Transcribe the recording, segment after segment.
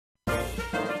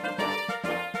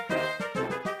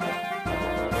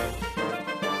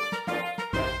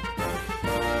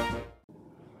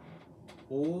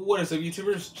What is up,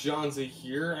 YouTubers? Jonza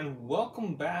here, and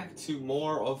welcome back to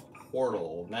more of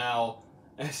Portal. Now,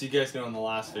 as you guys know in the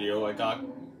last video, I got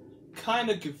kind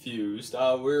of confused.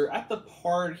 We're at the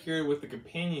part here with the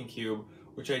companion cube,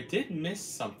 which I did miss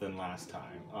something last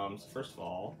time. So first of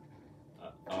all,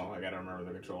 I gotta remember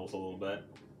the controls a little bit.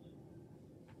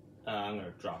 I'm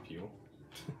gonna drop you.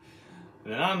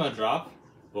 And then I'm gonna drop.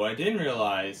 What I didn't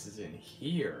realize is in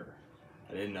here.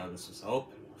 I didn't know this was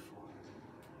open.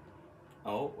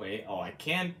 Oh, wait. Oh, I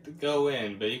can't go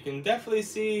in, but you can definitely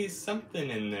see something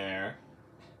in there.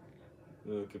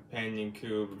 The companion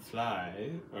cube fly,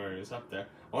 or is up there.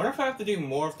 I wonder if I have to do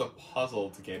more of the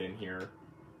puzzle to get in here.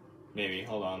 Maybe.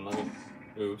 Hold on. Let me...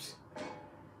 Oops.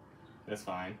 That's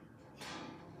fine.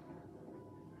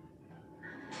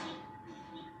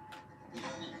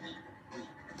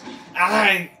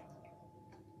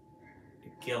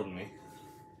 It killed me.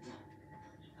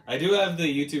 I do have the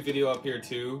YouTube video up here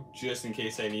too, just in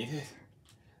case I need it.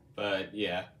 But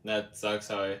yeah, that sucks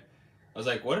how I was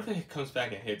like, what if it comes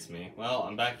back and hits me? Well,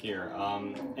 I'm back here.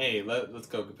 Hey, let's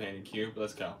go, companion cube.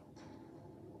 Let's go.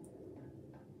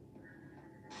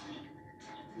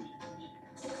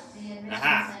 The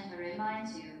Enrichment Center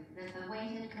reminds you that the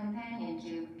weighted companion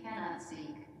cube cannot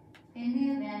speak. In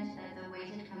the event that the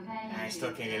weighted companion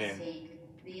cube can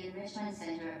speak, the Enrichment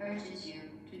Center urges you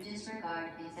to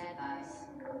disregard his advice.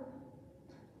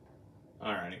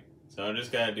 Alrighty, so I'm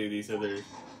just gotta do these other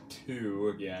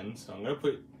two again. So I'm gonna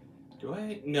put. Do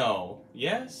I? No.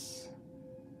 Yes.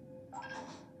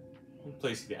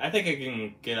 Place. I think I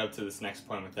can get up to this next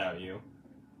point without you.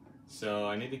 So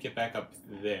I need to get back up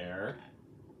there.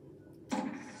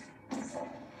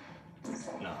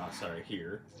 No, sorry,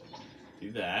 here.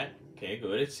 Do that. Okay,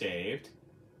 good. It's saved.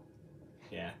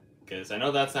 Yeah, because I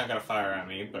know that's not gonna fire at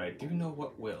me, but I do know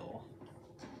what will.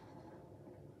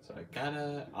 So I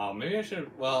gotta... Oh, maybe I should...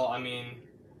 Well, I mean...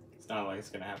 It's not like it's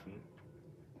gonna happen.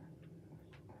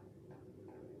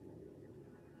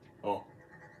 Oh.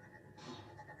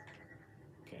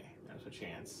 Okay, that's a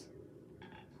chance.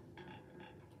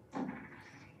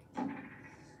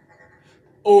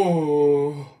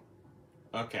 Oh!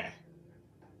 Okay.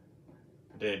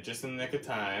 I did, just in the nick of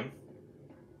time.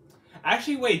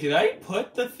 Actually, wait, did I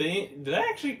put the thing... Did I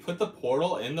actually put the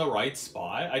portal in the right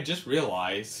spot? I just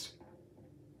realized...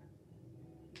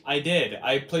 I did.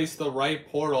 I placed the right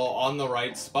portal on the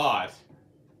right spot.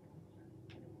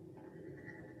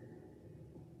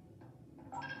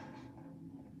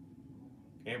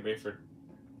 Okay, wait for it.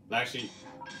 Actually,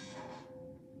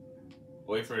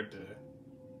 wait for it to...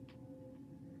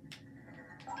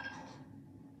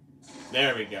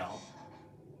 There we go.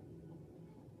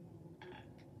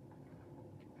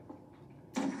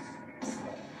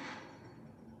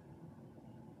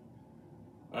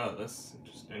 Oh, that's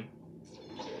interesting.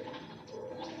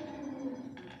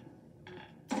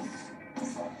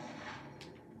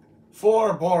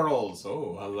 Four portals!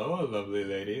 Oh, hello, lovely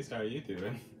ladies. How are you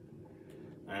doing?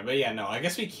 Alright, but yeah, no, I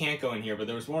guess we can't go in here, but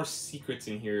there was more secrets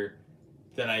in here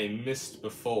that I missed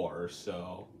before,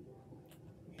 so...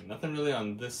 Okay, nothing really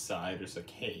on this side. There's a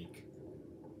cake.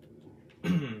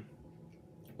 But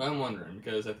I'm wondering,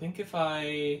 because I think if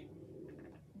I...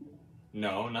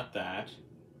 No, not that.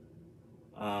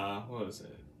 What was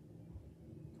it?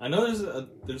 I know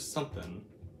there's something.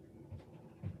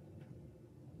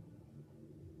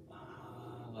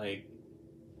 Like,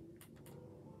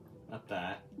 not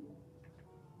that.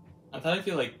 I thought I'd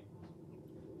feel like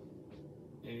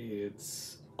maybe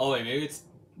it's. Oh wait, maybe it's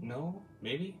no,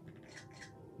 maybe.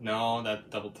 No, that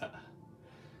double tap.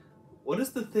 What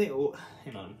is the thing? Oh,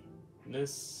 hang on,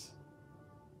 this.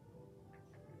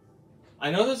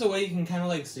 I know there's a way you can kind of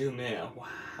like zoom in. Wow,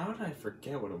 how did I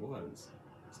forget what it was?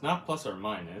 It's not plus or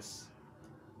minus.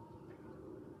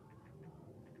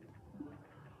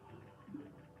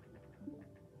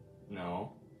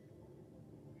 No.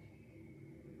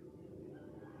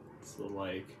 So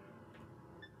like,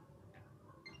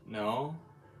 no.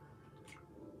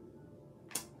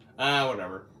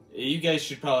 Whatever. You guys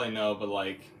should probably know, but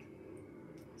like,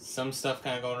 some stuff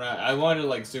kind of going around. I wanted to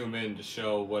like zoom in to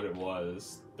show what it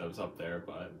was that was up there,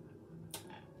 but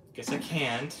guess I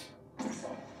can't.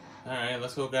 All right,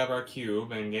 let's go grab our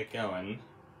cube and get going.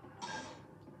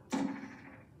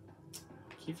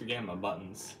 Keep forgetting my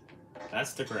buttons.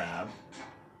 That's the grab.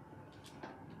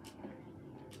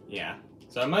 Yeah.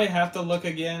 So I might have to look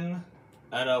again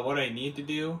at what I need to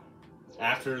do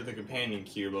after the companion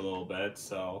cube a little bit,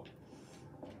 so...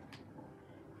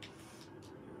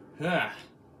 Well,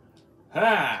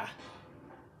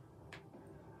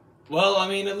 I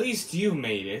mean, at least you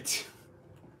made it.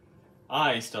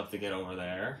 I still have to get over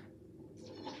there.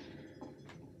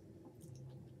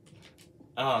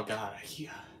 Oh god,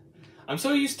 I'm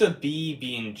so used to B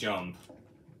being jump.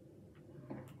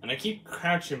 And I keep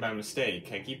crouching by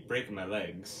mistake. I keep breaking my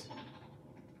legs.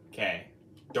 Okay.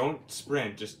 Don't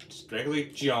sprint, just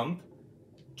regularly jump.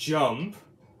 Jump.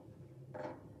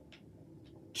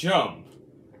 Jump.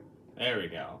 There we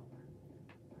go.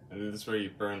 And this is where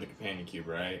you burn the companion cube,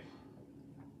 right?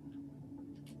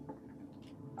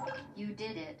 You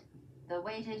did it. The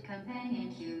weighted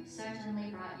companion cube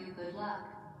certainly brought you good luck.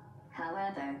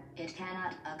 However, it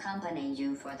cannot accompany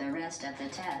you for the rest of the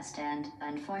test and,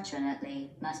 unfortunately,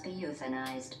 must be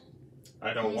euthanized.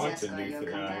 I don't want to Please escort your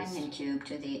euthanize. companion cube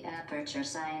to the Aperture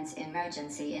Science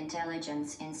Emergency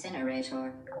Intelligence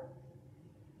Incinerator.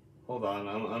 Hold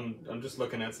on, I'm just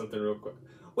looking at something real quick.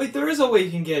 Wait, there is a way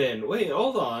you can get in. Wait,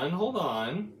 hold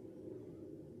on.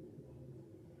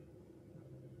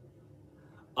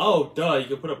 Oh, duh, you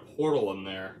can put a portal in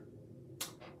there.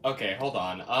 Okay, hold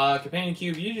on. Companion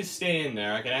Cube, you just stay in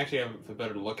there. I can actually have a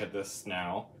better look at this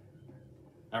now.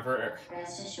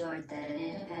 Rest assured that an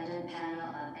independent panel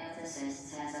of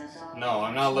ethicists has absorbed. No,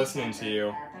 I'm not listening to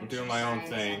you. I'm doing my own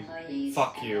thing.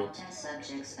 Fuck you. Test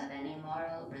subjects of any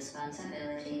moral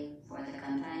responsibility for the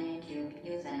companion cube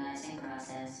euthanizing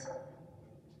process.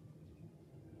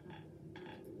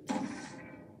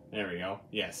 There we go.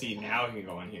 Yeah, see, now we can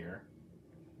go in here.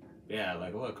 Yeah,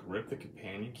 like, look, rip the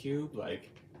companion cube.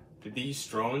 Like, did these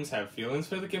drones have feelings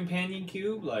for the companion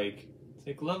cube? Like,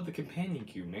 love the companion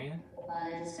cube, man. While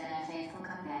it has been a faithful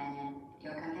companion,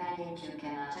 your companion cube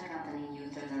cannot accompany you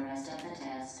through the rest of the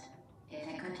test. If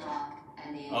it could talk,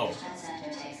 and the Enrichment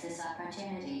Center takes this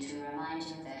opportunity to remind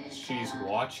you that it She's cannot,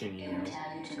 watching you. It would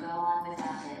tell you to go on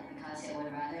without it because it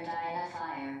would rather die in a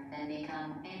fire than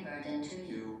become a burden to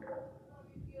you.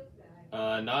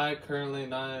 Not currently,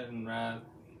 not in wrath.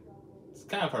 It's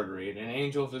kind of hard to read. An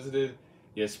angel visited.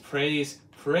 Yes, praise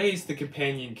the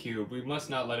companion cube. We must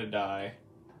not let it die.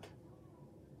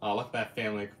 Oh, look at that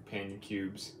family of companion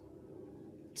cubes.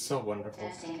 It's so wonderful.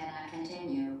 Testing cannot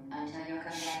continue until your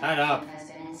companion Shut up. cube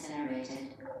has been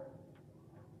incinerated.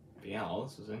 But yeah, all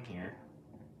this was in here.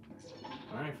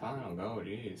 Alright, fine, I'll go,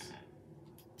 jeez.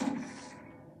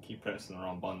 Keep pressing the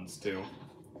wrong buttons, too.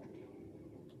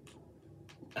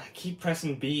 I keep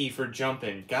pressing B for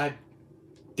jumping. God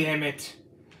damn it.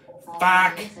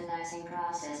 Fuck! The euthanizing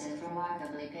process is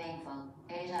remarkably painful.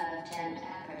 8 out of 10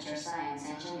 Aperture Science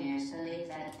engineers believe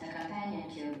that the companion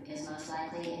cube is most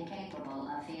likely incapable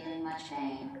of feeling much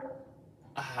pain.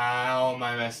 How am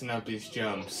I messing up these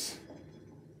jumps?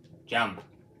 Jump.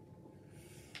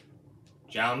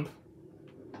 Jump.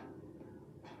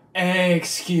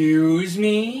 Excuse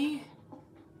me?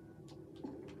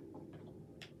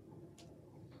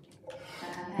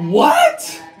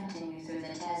 What? Continue through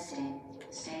the testing.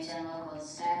 State and local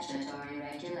statutory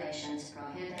regulations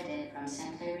prohibit it from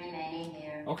simply remaining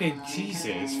here. Okay, alone Jesus,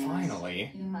 companions.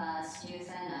 finally. You must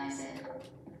euthanize it.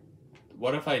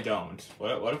 What if I don't?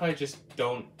 What if I just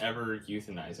don't ever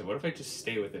euthanize it? What if I just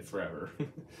stay with it forever?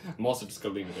 I'm also just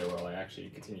gonna leave it there while I actually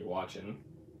continue watching.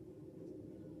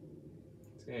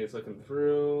 Okay, it's looking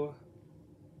through.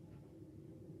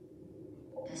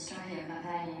 Destroy your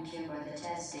companion cube or the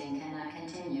testing cannot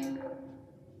continue.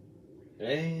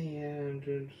 Hey, yeah, I'm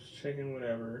just checking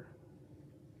whatever.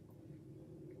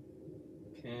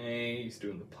 Okay, he's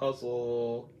doing the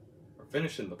puzzle. Or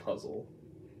finishing the puzzle.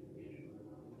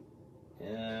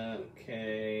 Yeah,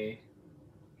 okay.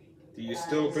 Do you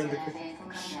still bring the...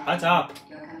 Shut up!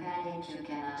 Your companion cube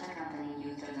cannot accompany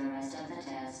you through the rest of the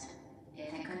test.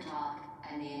 If it could talk,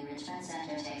 and the Enrichment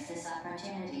Center takes this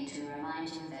opportunity to remind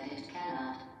you that it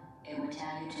cannot, it would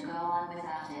tell you to go on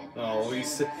without it. Oh,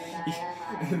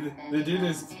 the dude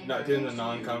is not doing the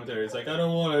non-commentary. He's like, I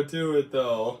don't want to do it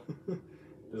though.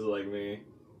 This is like me.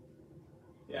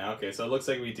 Yeah, okay, so it looks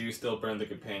like we do still burn the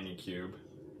companion cube.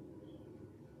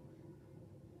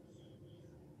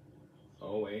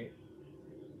 Oh, wait.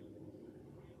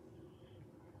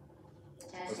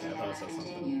 Testing Okay, I thought I cannot said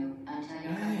something. continue until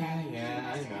your companion cube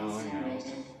has been I know.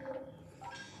 incinerated.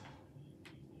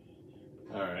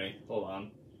 Alright, hold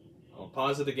on. I'll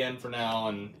pause it again for now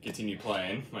and continue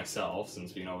playing myself,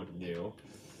 since we know what to do.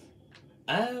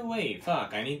 Wait,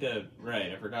 fuck, I need to...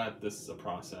 Right, I forgot this is a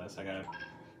process. I gotta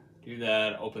do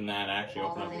that, open that, actually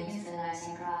open Although up the these.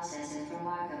 euthanizing process is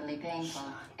remarkably painful,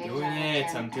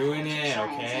 I'm doing it,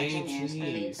 okay? Engineers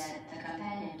believe Jeez. that the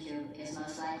companion cube is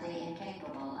most likely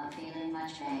incapable of feeling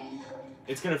much pain.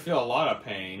 It's gonna feel a lot of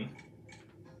pain.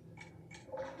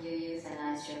 You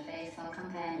euthanized your faithful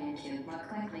companion cube more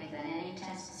quickly than any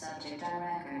test subject on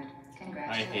record.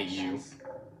 I hate you. Congratulations.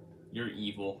 You're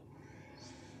evil.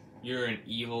 You're an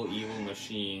evil, evil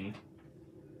machine.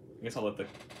 I guess I'll let the...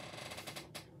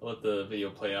 I'll let the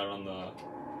video play out on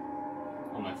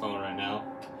my phone right now.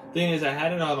 Thing is, I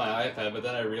had it on my iPad, but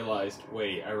then I realized,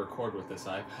 wait, I record with this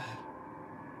iPad.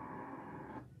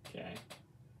 Okay.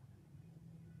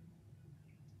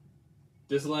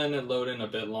 Just letting it load in a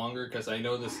bit longer, because I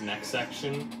know this next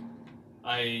section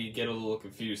I get a little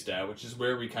confused at, which is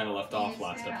where we kind of left off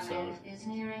last episode. The experiment is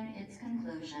nearing its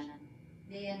conclusion.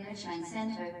 The Enrichment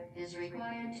Center is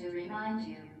required to remind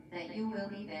you that you will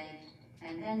be baked,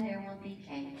 and then there will be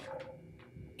cake.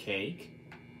 Cake?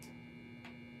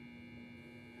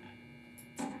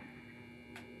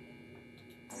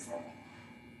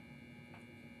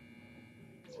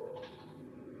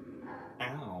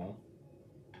 Ow.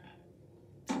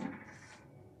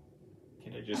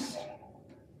 Can I just...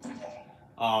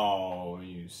 Oh,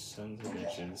 you sons of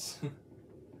bitches.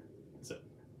 Is it...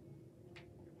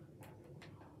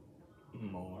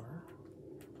 more?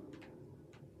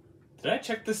 Did I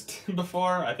check this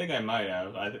before? I think I might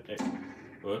have.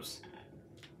 Whoops.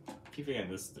 Keep forgetting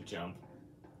this is the jump.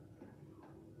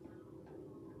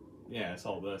 Yeah, it's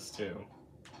all this too.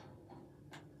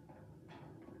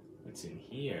 What's in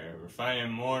here? We're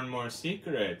finding more and more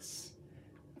secrets.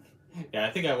 Yeah, I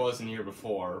think I was in here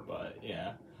before, but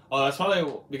yeah. Oh, that's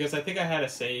probably because I think I had a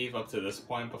save up to this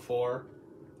point before.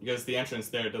 Because the entrance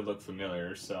there did look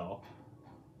familiar, so.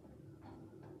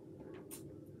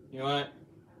 You know what?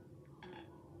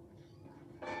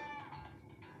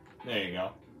 There you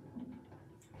go.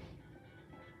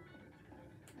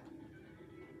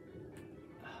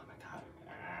 Oh my god.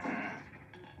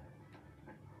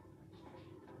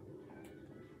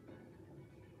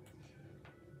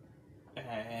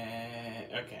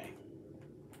 Okay.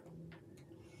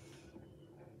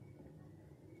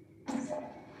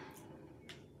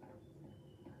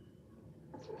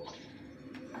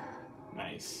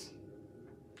 Nice.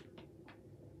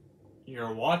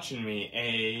 You're watching me,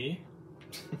 eh?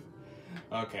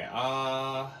 Okay,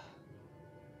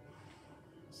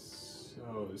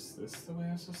 so is this the way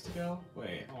I'm supposed to go?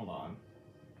 Wait, hold on.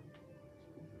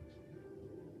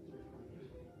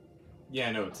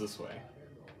 Yeah, no, it's this way.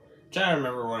 I'm trying to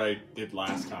remember what I did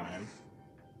last time.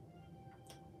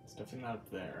 It's definitely not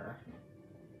there.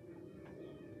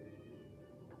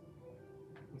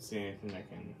 Let's see anything I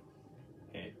can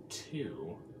hit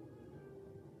to.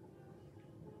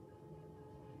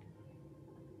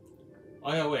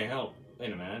 Oh yeah, wait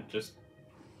a minute, just,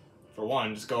 for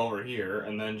one, just go over here,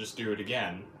 and then just do it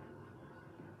again.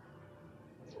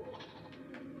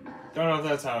 Don't know if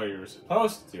that's how you were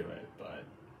supposed to do it, but,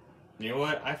 you know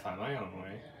what, I find my own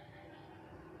way.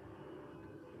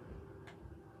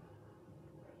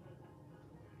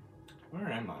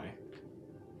 Where am I?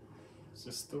 Is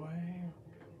this the way?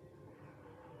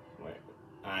 Wait,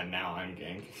 now I'm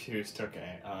getting confused,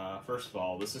 okay. First of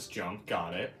all, this is jump,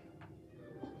 got it.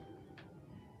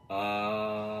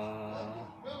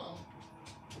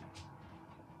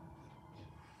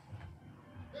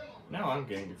 Now I'm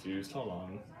getting confused. Hold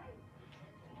on.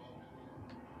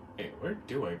 Hey, where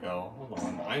do I go? Hold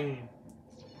on. I'm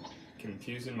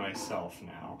confusing myself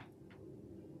now.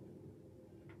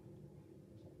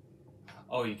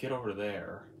 Oh, you get over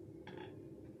there.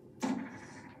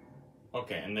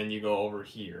 Okay, and then you go over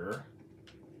here.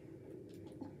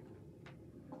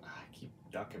 I keep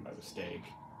ducking by mistake.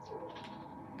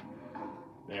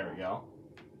 There we go.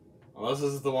 Unless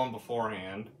this is the one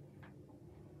beforehand.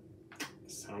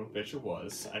 Son of a bitch, it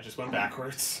was. I just went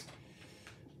backwards.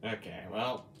 Okay,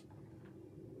 well.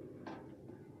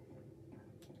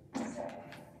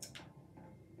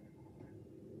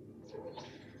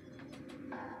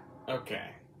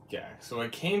 Okay, yeah, so I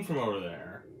came from over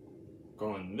there.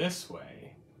 Going this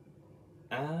way.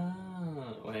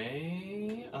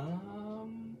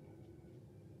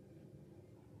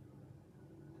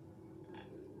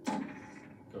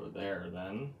 Go there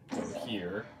then. Go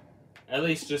here. At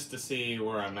least just to see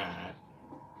where I'm at.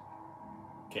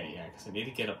 Okay, yeah, because I need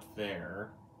to get up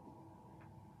there.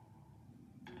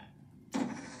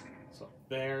 So up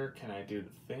there, can I do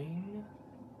the thing?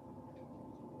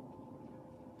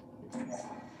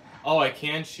 Oh, I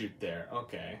can shoot there.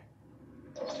 Okay.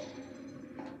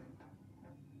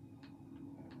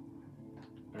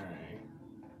 Alright.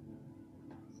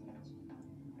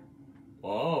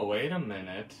 Whoa, wait a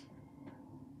minute.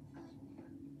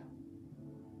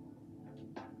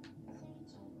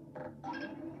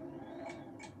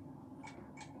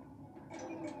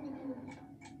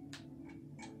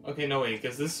 Okay, no wait,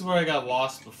 because this is where I got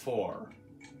lost before.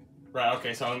 Right,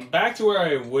 okay, so I'm back to where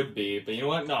I would be, but you know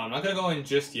what? No, I'm not gonna go in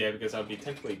just yet because I'll be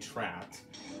technically trapped.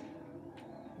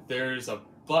 There's a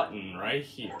button right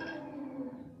here.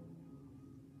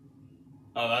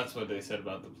 Oh, that's what they said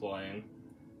about deploying.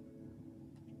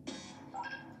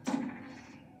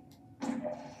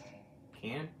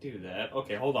 can't do that.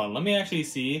 Okay, hold on. Let me actually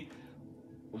see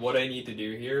what I need to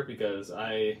do here because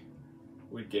I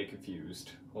would get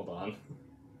confused. Hold on.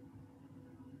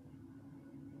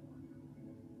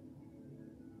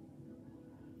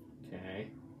 Okay.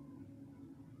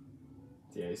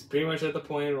 Yeah, he's pretty much at the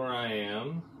point where I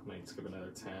am. I might skip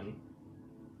another 10.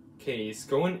 Okay, he's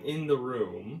going in the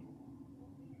room.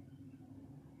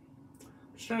 I'm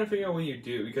just trying to figure out what you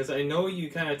do because I know you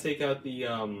kind of take out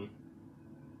the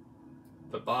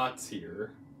bots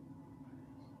here.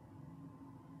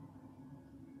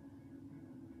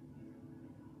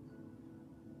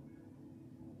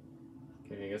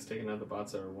 Okay, I guess taking out the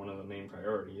bots are one of the main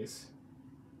priorities.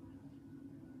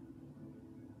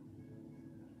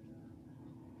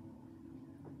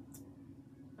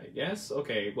 I guess?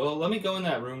 Okay, well, let me go in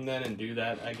that room then and do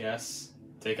that, I guess.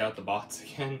 Take out the bots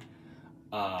again.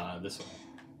 This way.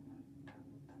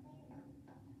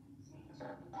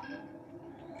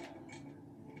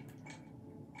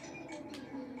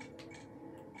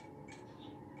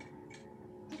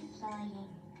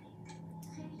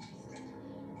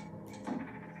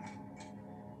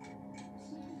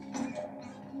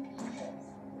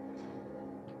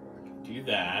 Do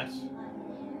that.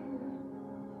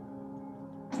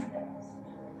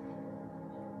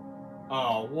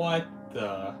 Oh, what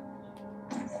the...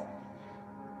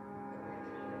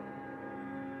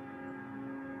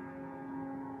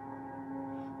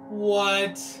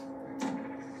 What?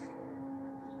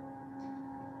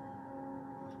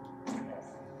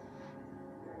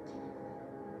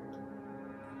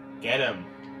 Get him.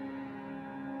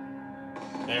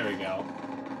 There we go.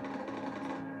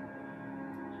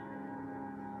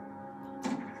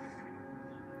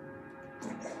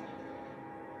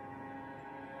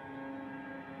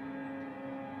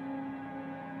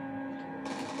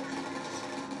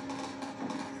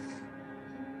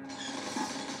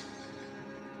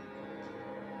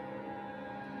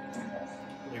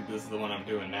 I think this is the one I'm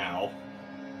doing now.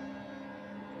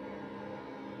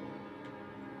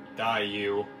 Die,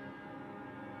 you.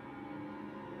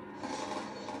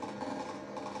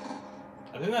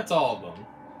 I think that's all of them.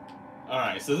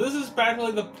 Alright, so this is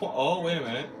practically the point. Oh, wait a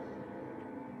minute.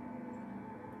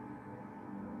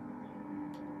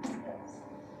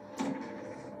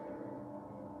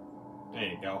 There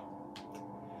you go.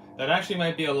 That actually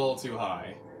might be a little too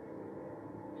high.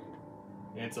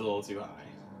 It's a little too high.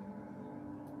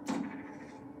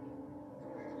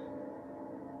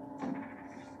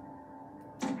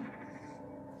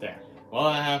 There.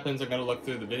 While that happens, I'm going to look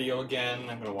through the video again.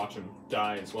 I'm going to watch him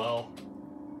die as well.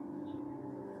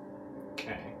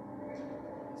 Okay.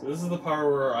 So this is the part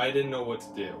where I didn't know what to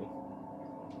do.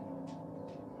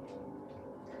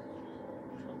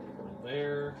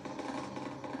 There.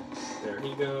 There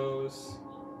he goes.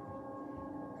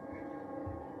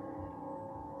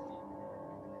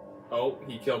 Oh,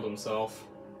 he killed himself.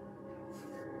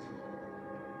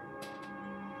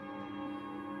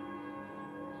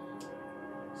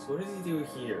 So what does he do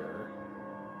here?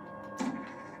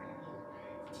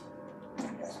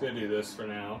 Just gonna do this for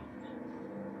now.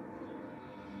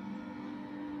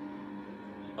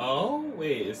 Oh,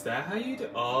 wait, is that how you do?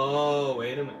 Oh,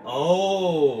 wait a minute.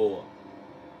 Oh!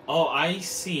 Oh, I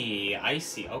see. I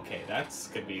see. Okay, that's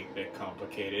gonna be a bit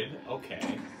complicated.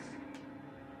 Okay.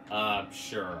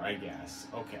 Sure, I guess.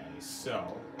 Okay,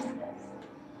 so...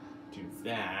 do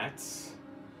that.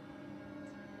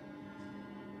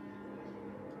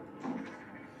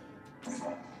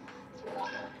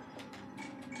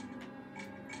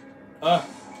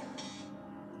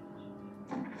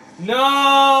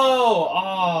 No!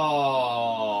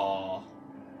 Oh!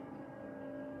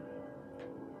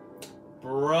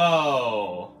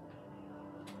 Bro.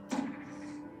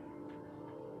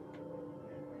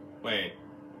 Wait.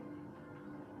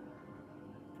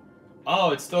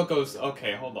 Oh, it still goes...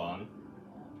 Okay, hold on.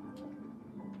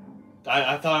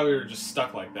 I thought we were just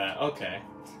stuck like that. Okay.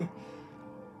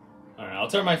 Alright, I'll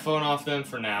turn my phone off then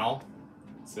for now.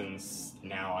 Since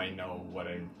now I know what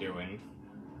I'm doing.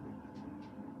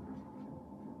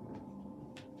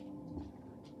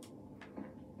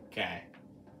 Okay.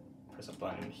 Press a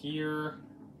button here.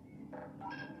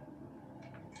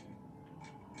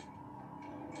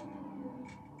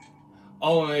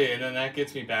 Oh, wait, and then that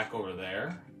gets me back over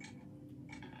there.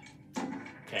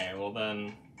 Okay, well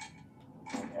then...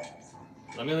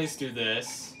 let me at least do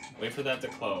this. Wait for that to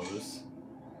close.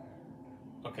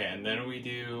 Okay, and then we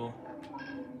do...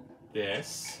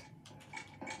 this.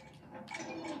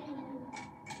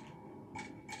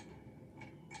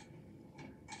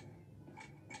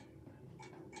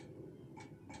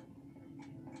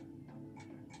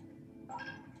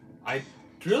 I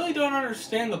really don't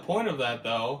understand the point of that,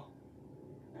 though.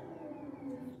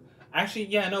 Actually,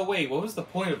 yeah, no, wait, what was the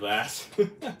point of that?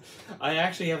 I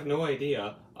actually have no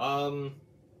idea. Give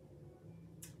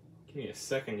me a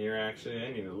second here, actually.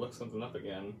 I need to look something up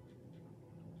again.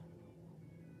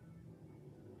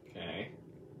 Okay.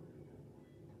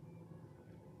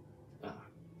 Ah,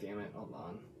 damn it, hold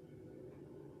on.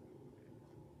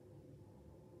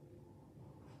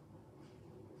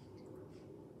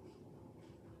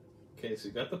 Okay, so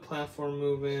you got the platform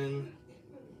moving.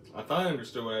 I thought I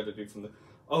understood what I had to do from the...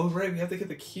 Oh, right, we have to get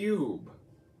the cube.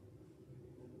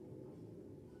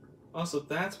 Oh, so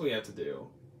that's what we have to do.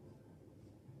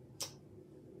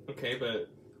 Okay, but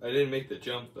I didn't make the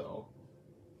jump, though.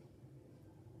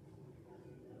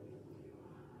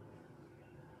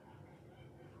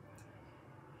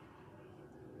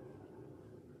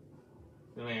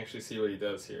 Let me actually see what he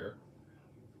does here.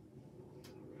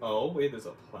 Oh, wait, there's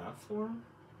a platform?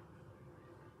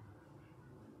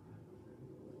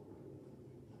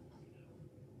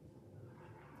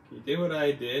 He did what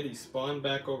I did. He spawned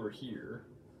back over here.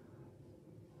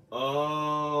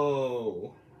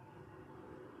 Oh.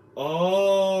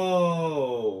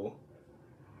 Oh.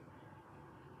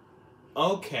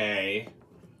 Okay.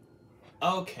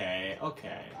 Okay,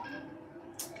 okay.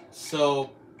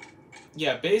 So,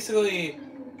 yeah, basically,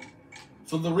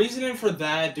 so the reasoning for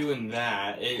that, doing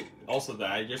that, also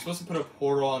that, you're supposed to put a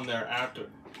portal on there after...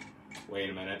 Wait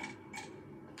a minute.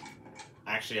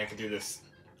 Actually, I can do this.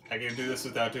 I can do this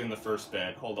without doing the first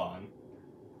bit. Hold on.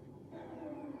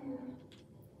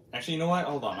 Actually, you know what?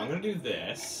 Hold on. I'm gonna do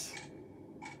this.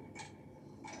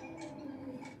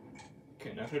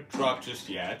 Okay, not gonna drop just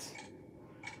yet.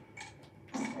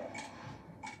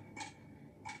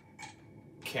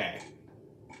 Okay.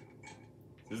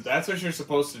 That's what you're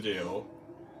supposed to do.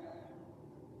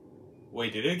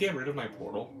 Wait, did it get rid of my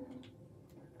portal?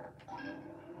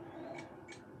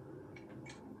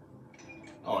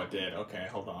 Oh, it did. Okay,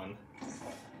 hold on.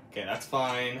 Okay, that's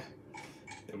fine.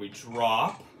 Then we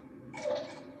drop.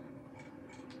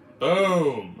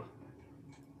 Boom!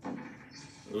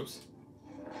 Oops.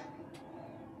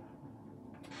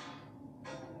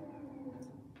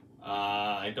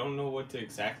 I don't know what to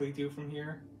exactly do from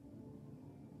here.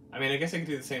 I mean, I guess I could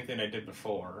do the same thing I did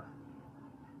before.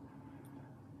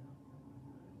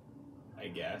 I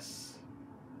guess.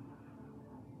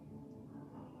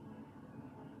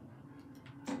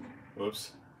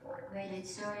 Oops. Weighted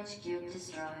storage cube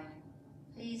destroyed.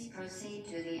 Please proceed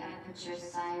to the Aperture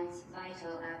Science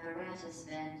Vital Apparatus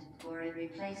vent for a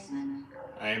replacement.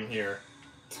 I am here.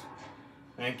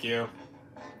 Thank you.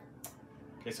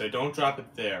 Okay, so I don't drop it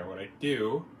there. What I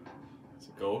do is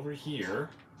go over here.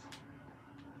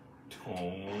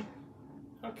 Don't.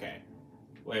 Okay.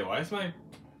 Wait, why is my...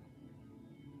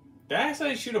 Did I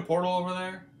actually shoot a portal over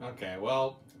there? Okay,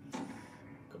 well...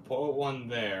 Could put one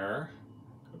there.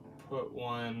 Could put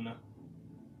one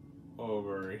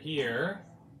over here.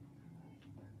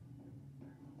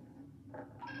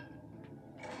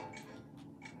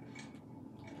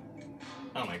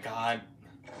 Oh my god.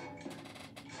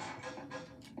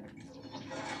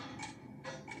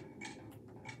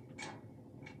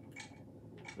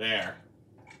 There.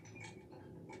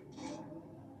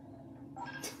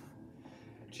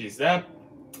 Jeez, that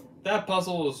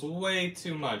puzzle was way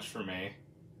too much for me.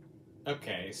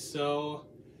 Okay, so...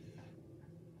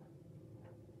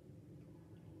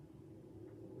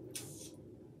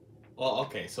 Well,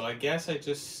 okay, so I guess I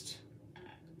just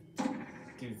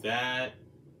do that.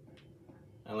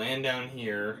 I land down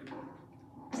here.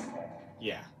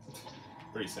 Yeah,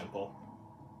 pretty simple.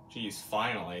 Jeez,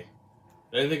 finally.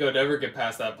 I didn't think I would ever get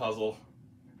past that puzzle.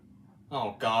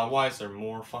 Oh god, why is there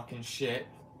more fucking shit?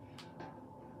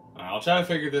 Alright, I'll try to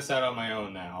figure this out on my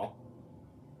own now.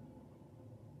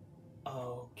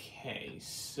 Okay,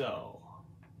 so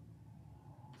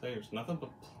there's nothing but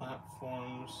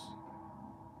platforms.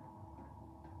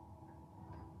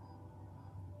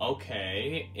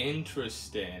 Okay,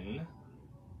 interesting.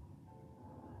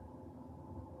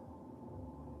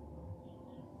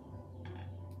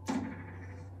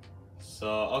 So,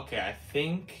 okay, I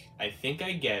think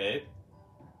I get it.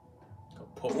 Go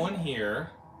put one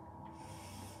here.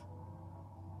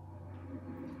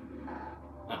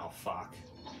 Oh, fuck.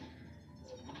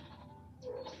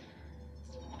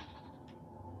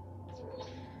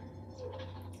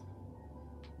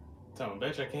 Son of a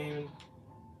bitch, I can't even...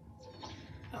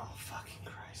 Oh, fucking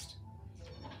Christ.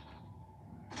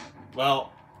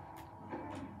 Well,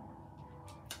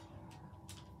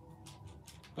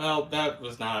 that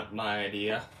was not my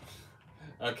idea.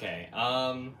 Okay,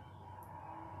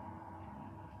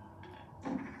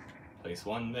 place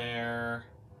one there.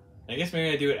 I guess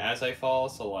maybe I do it as I fall,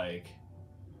 so like...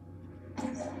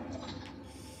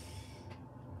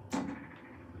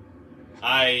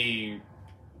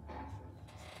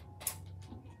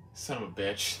 Son of a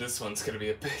bitch. This one's gonna be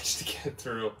a bitch to get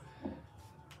through.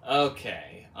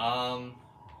 Okay,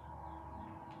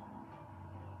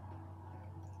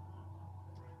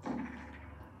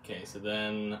 okay, so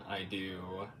then I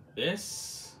do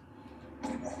this.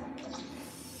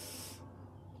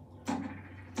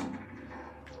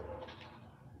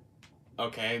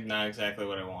 Okay, not exactly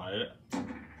what I wanted.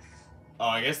 Oh,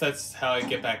 I guess that's how I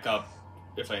get back up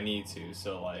if I need to,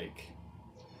 so like...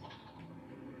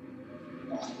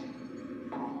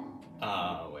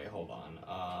 wait, hold on.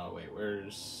 Wait,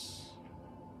 where's...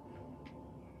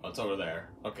 Oh, it's over there.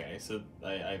 Okay, so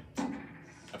I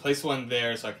place one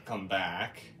there so I can come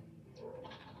back.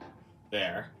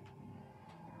 There.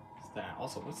 What's that?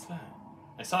 Also, what's that?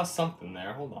 I saw something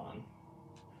there. Hold on.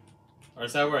 Or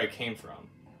is that where I came from?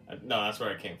 No, that's where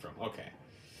I came from. Okay.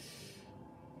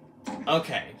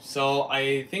 Okay, so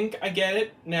I think I get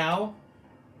it now.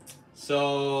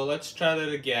 So let's try that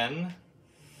again.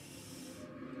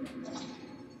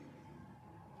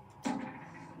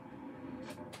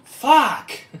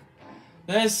 Fuck!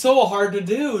 That is so hard to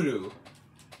do.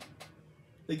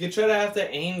 Like, you try to have to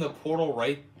aim the portal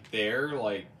right there,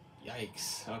 like,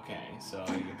 yikes. Okay, so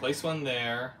you can place one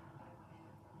there.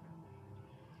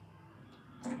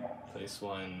 Place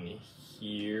one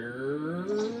here.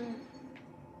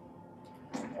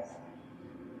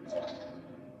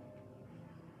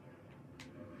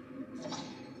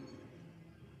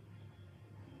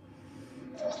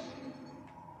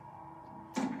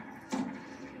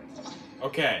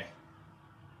 Okay.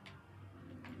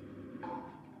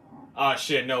 Ah,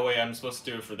 shit, no way, I'm supposed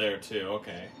to do it for there, too.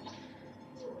 Okay.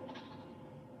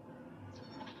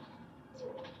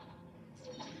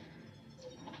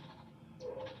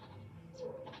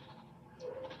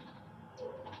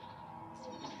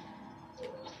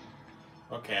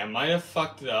 Okay, I might have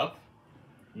fucked it up.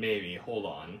 Maybe, hold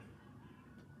on.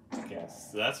 Okay,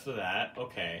 so that's for that.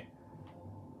 Okay.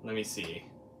 Let me see.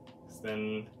 So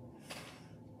then...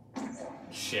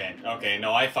 Shit. Okay,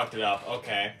 no, I fucked it up.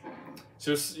 Okay.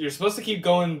 So you're supposed to keep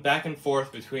going back and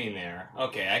forth between there.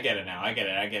 Okay, I get it now. I get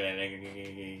it. I get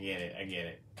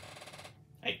it.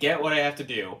 I get what I have to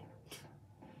do.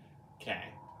 Okay.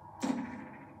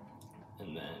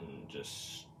 And then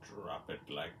just drop it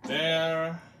like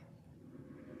there.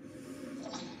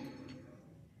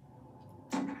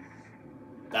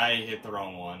 I hit the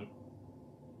wrong one.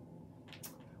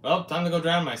 Well, time to go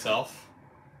drown myself.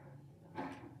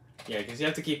 Yeah, because you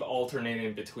have to keep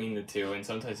alternating between the two, and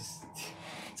sometimes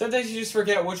you just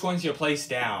forget which ones you place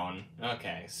down.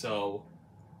 Okay, so...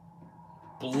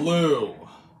 Blue.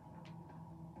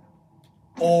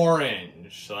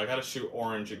 Orange. So I gotta shoot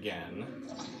orange again.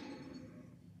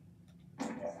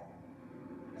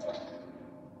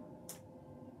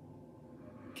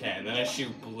 Okay, and then I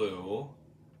shoot blue.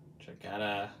 Which I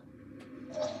gotta...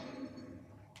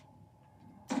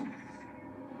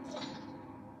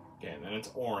 Okay, and then it's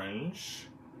orange.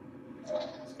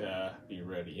 Just gotta be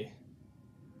ready.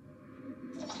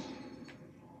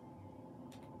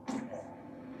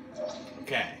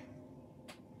 Okay.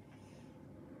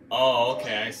 Oh,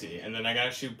 okay, I see. And then I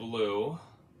gotta shoot blue.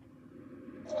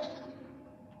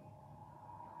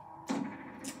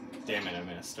 Damn it, I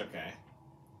missed. Okay.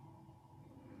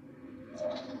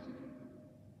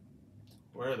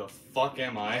 Where the fuck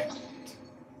am I?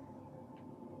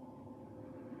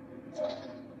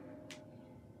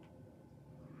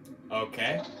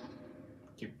 Okay.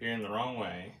 Keep veering the wrong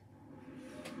way.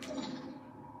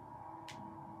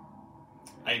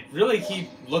 I really keep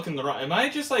looking the wrong... Am I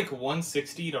just like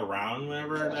 160 to round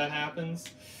whenever that happens?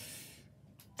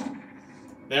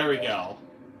 There we go.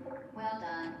 Well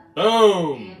done.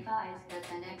 Boom! Be advised that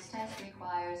the next test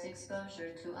requires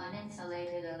exposure to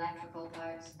uninsulated electrical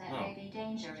parts that may be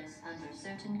dangerous under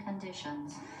certain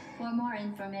conditions. For more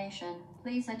information,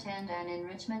 please attend an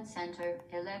Enrichment Center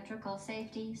Electrical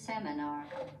Safety Seminar.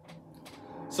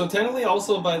 So technically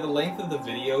also by the length of the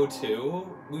video too,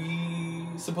 we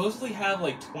supposedly have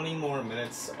like 20 more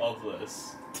minutes of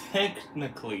this.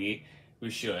 Technically, we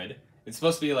should. It's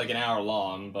supposed to be like an hour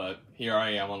long, but here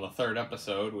I am on the third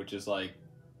episode, which is like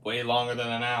way longer than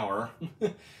an hour.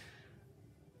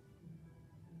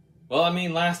 Well, I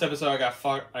mean, last episode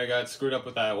I got screwed up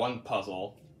with that one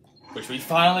puzzle, which we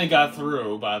finally got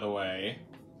through, by the way.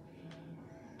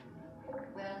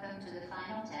 Welcome to the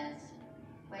final test.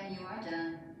 When you are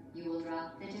done, you will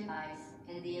drop the device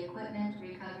in the Equipment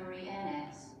Recovery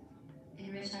Annex.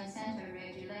 Enrichment Center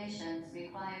regulations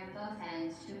require both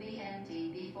hands to be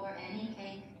empty before any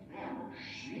cake.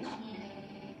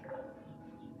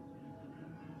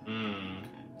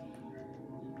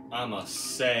 I'm a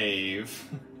save.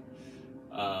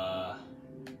 I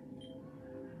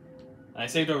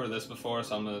saved over this before,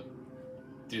 so I'm gonna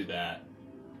do that.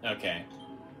 Okay.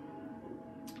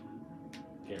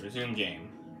 Okay, resume game.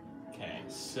 Okay,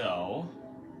 so...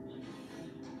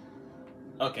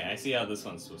 Okay, I see how this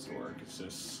one's supposed to work. It's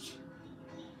just...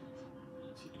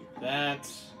 to do that...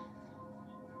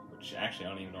 Which, actually, I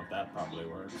don't even know if that properly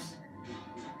works.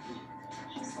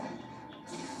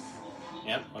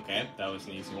 Yep, okay, that was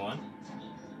an easy one.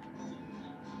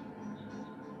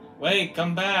 Wait,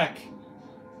 come back!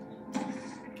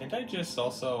 Can't I just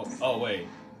also... Oh, wait.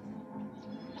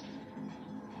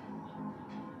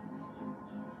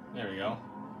 There we go.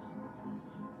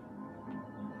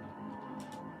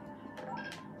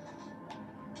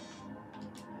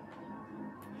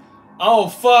 Oh,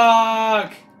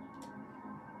 fuck!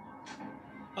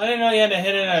 I didn't know you had to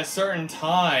hit it at a certain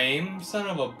time. Son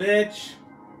of a bitch.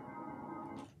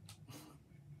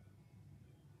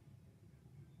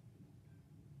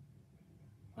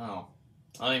 Oh.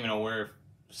 I don't even know where it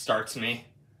starts me.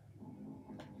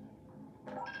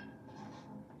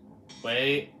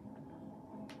 Wait.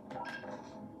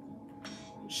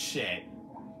 Shit.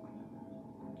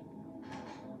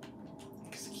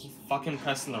 Because I keep fucking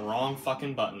pressing the wrong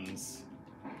fucking buttons.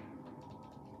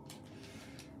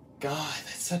 God,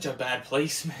 that's such a bad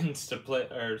placement to play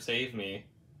or save me.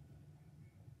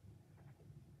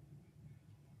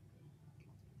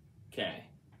 Okay.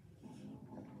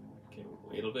 Okay,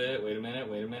 wait a bit, wait a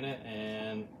minute,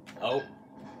 and... Oh.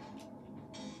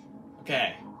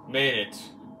 Okay, made it.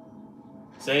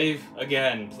 Save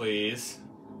again, please.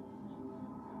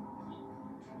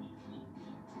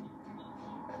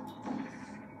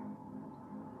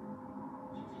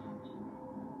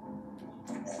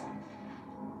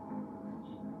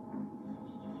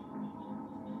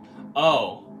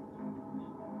 Oh.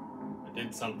 I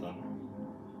did something.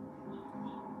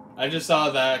 I just saw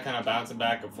that kind of bouncing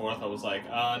back and forth. I was like,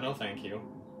 no thank you.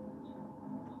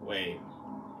 Wait.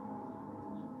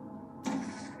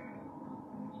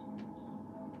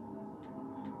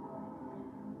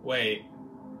 Wait.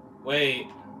 Wait.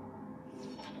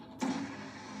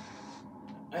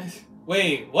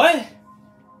 Wait, what?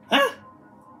 Huh?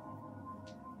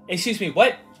 Excuse me,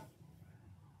 what?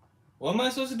 What am I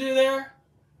supposed to do there?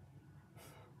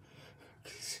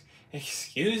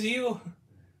 Excuse you?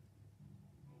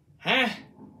 Huh?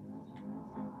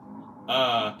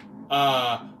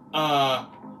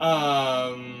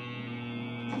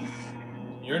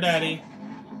 Your daddy.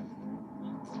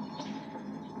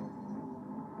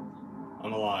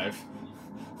 I'm alive.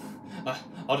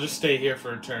 I'll just stay here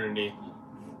for eternity.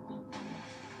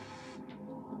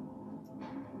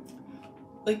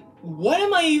 Like, what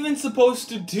am I even supposed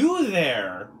to do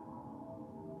there?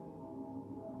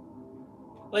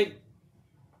 Like,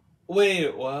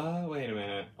 wait, what? Wait a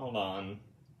minute. Hold on.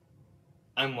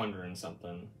 I'm wondering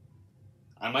something.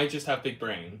 I might just have big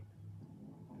brain.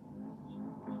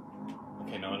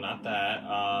 Okay, no, not that.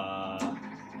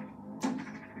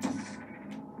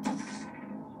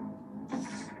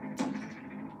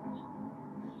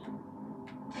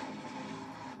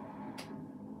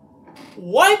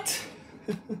 What?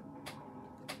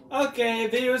 Okay,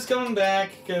 video's coming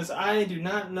back, because I do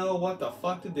not know what the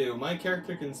fuck to do. My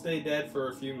character can stay dead for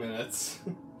a few minutes.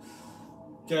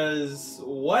 Because,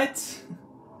 what?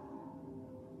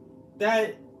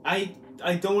 That, I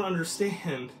don't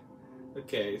understand.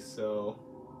 Okay, so...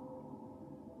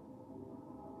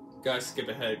 Gotta skip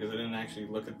ahead, because I didn't actually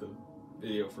look at the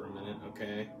video for a minute,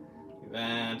 okay? Do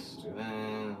that,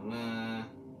 nah.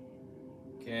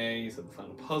 Okay, so the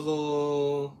final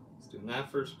puzzle. Let's do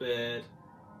that first bit.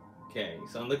 Okay,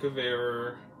 so on the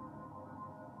conveyor.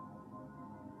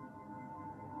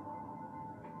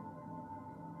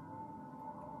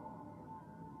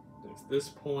 There's this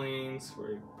point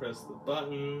where you press the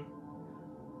button.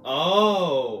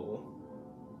 Oh!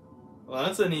 Well,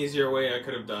 that's an easier way I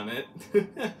could have done it.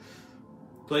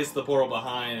 Place the portal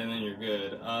behind and then you're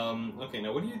good. Okay,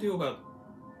 now what do you do about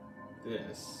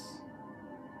this?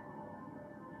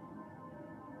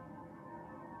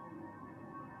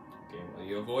 Okay, well,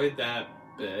 you avoid that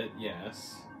bit,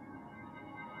 yes.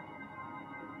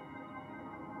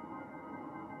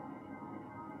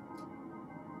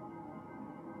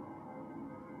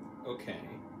 Okay.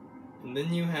 And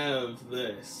then you have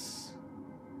this.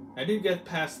 How do you get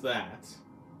past that?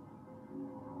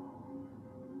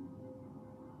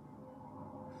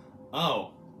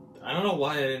 Oh. I don't know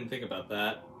why I didn't think about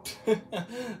that.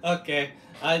 Okay.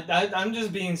 I'm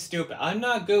just being stupid. I'm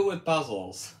not good with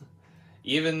puzzles.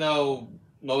 Even though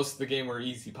most of the game were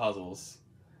easy puzzles.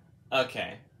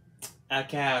 Okay.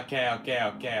 Okay.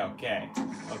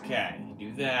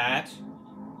 Do that.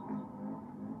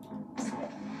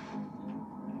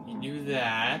 Do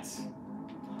that.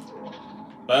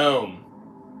 Boom.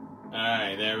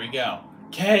 Alright, there we go.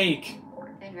 Cake!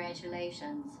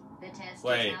 Congratulations. The test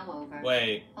Wait, is now over.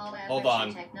 wait, All hold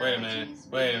on. Technologies Wait a minute.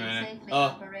 will Wait a be minute. safely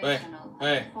Oh, wait, operational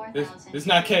wait. under This 4,000 is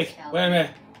not cake. Kelvin. Wait a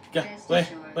minute. Go, Rest wait,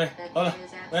 assured wait, that hold on. there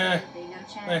is Wait, absolutely no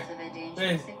chance wait, of a dangerous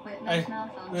wait, equipment wait,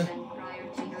 malfunction prior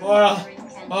to your Laurel, entering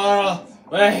Kansas. Laurel,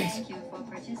 wait. Thank you for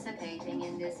participating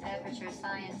in this Aperture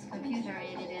Science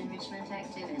computer-aided enrichment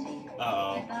activity.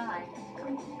 Uh-oh. Goodbye.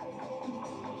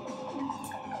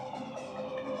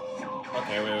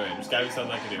 Okay, wait. There's gotta be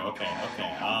something I can do. Okay.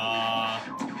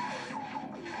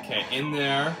 Okay, in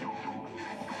there.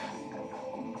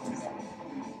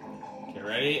 Okay,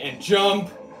 ready? And jump!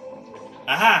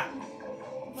 Aha!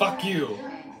 Fuck you!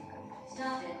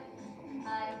 Stop it.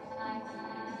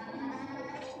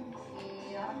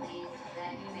 We are pleased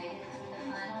that you made it through the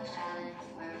final challenge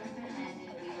where we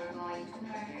pretended we were going to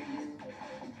murder you.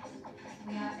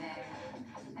 We are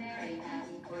very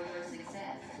happy for your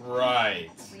success.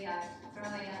 Right. We are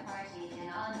throwing a party in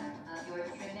honor of your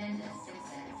tremendous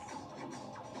success.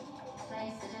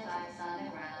 Place the device on the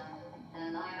ground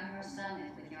and lie on your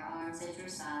stomach with your arms at your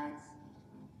sides.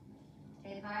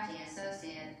 A party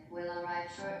associate will arrive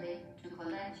shortly to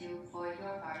collect you for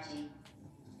your party.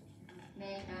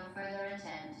 Make no further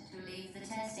attempt to leave the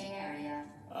testing area.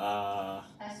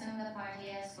 Assume the party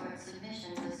escort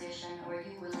submission position or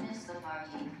you will miss the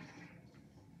party.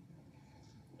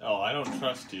 Oh, I don't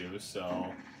trust you,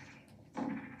 so...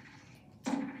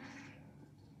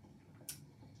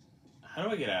 How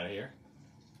do I get out of here?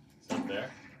 It's up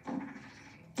there.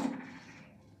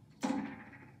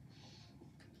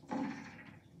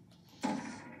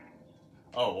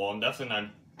 Oh, well, I'm definitely not...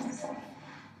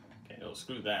 Okay, no,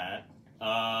 screw that.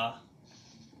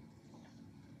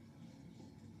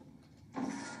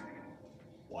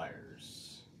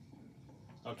 Wires.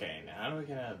 Okay, now how do I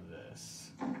get out of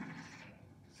this?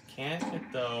 Can't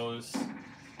hit those.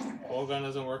 Coil gun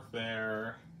doesn't work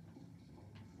there.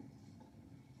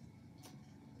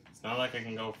 It's not like I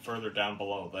can go further down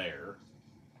below there.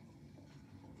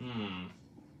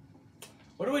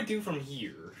 What do I do from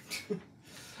here?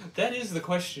 That is the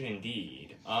question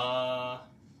indeed. I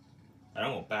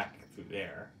don't go back through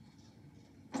there.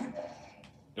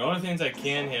 The only things I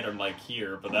can hit are like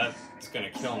here, but that's gonna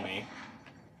kill me.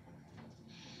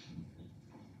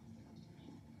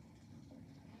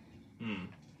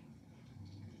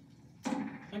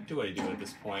 What do I do at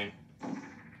this point?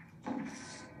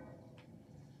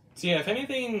 So yeah, if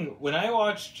anything, when I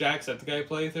watched Jacksepticeye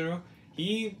playthrough,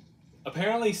 he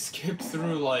apparently skipped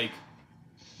through, like,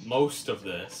 most of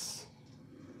this.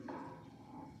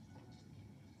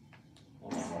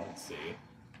 Hold on, let's see.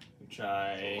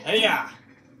 Try... Hey-ya!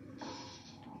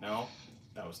 No?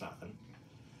 That was nothing.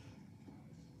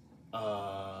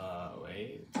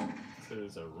 Wait. So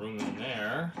there's a room in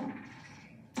there.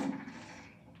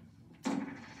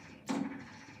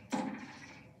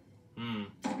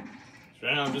 So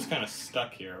right now I'm just kind of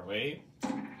stuck here. Wait.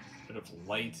 Bit of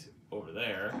light over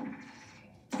there.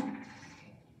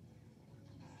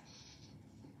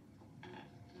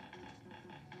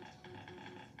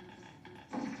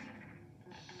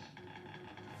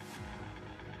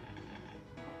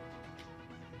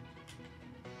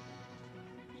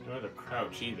 Nowhere to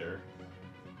crouch either.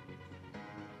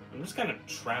 I'm just kind of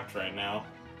trapped right now.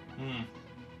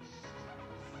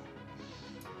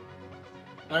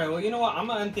 Alright, well, you know what? I'm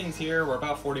gonna end things here. We're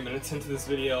about 40 minutes into this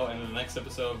video, and in the next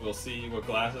episode, we'll see what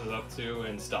Glass is up to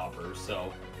and Stoppers.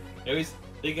 So, anyways,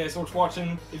 thank you guys so much for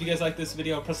watching. If you guys like this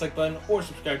video, press the like button or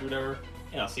subscribe to whatever,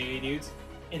 and I'll see you dudes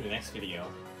in the next video.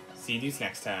 See you dudes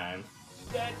next time.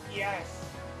 Yes!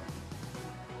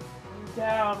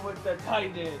 Down with the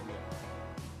Titan!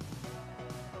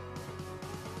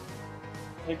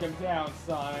 Take him down,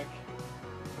 Sonic.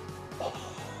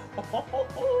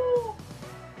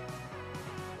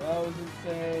 That was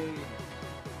insane.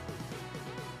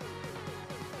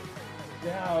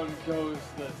 Down goes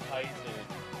the Titan.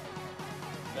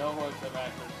 No one's a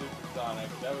match for Super Sonic.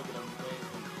 That was an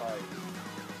amazing fight.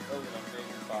 That was an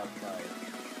amazing boss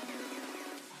fight.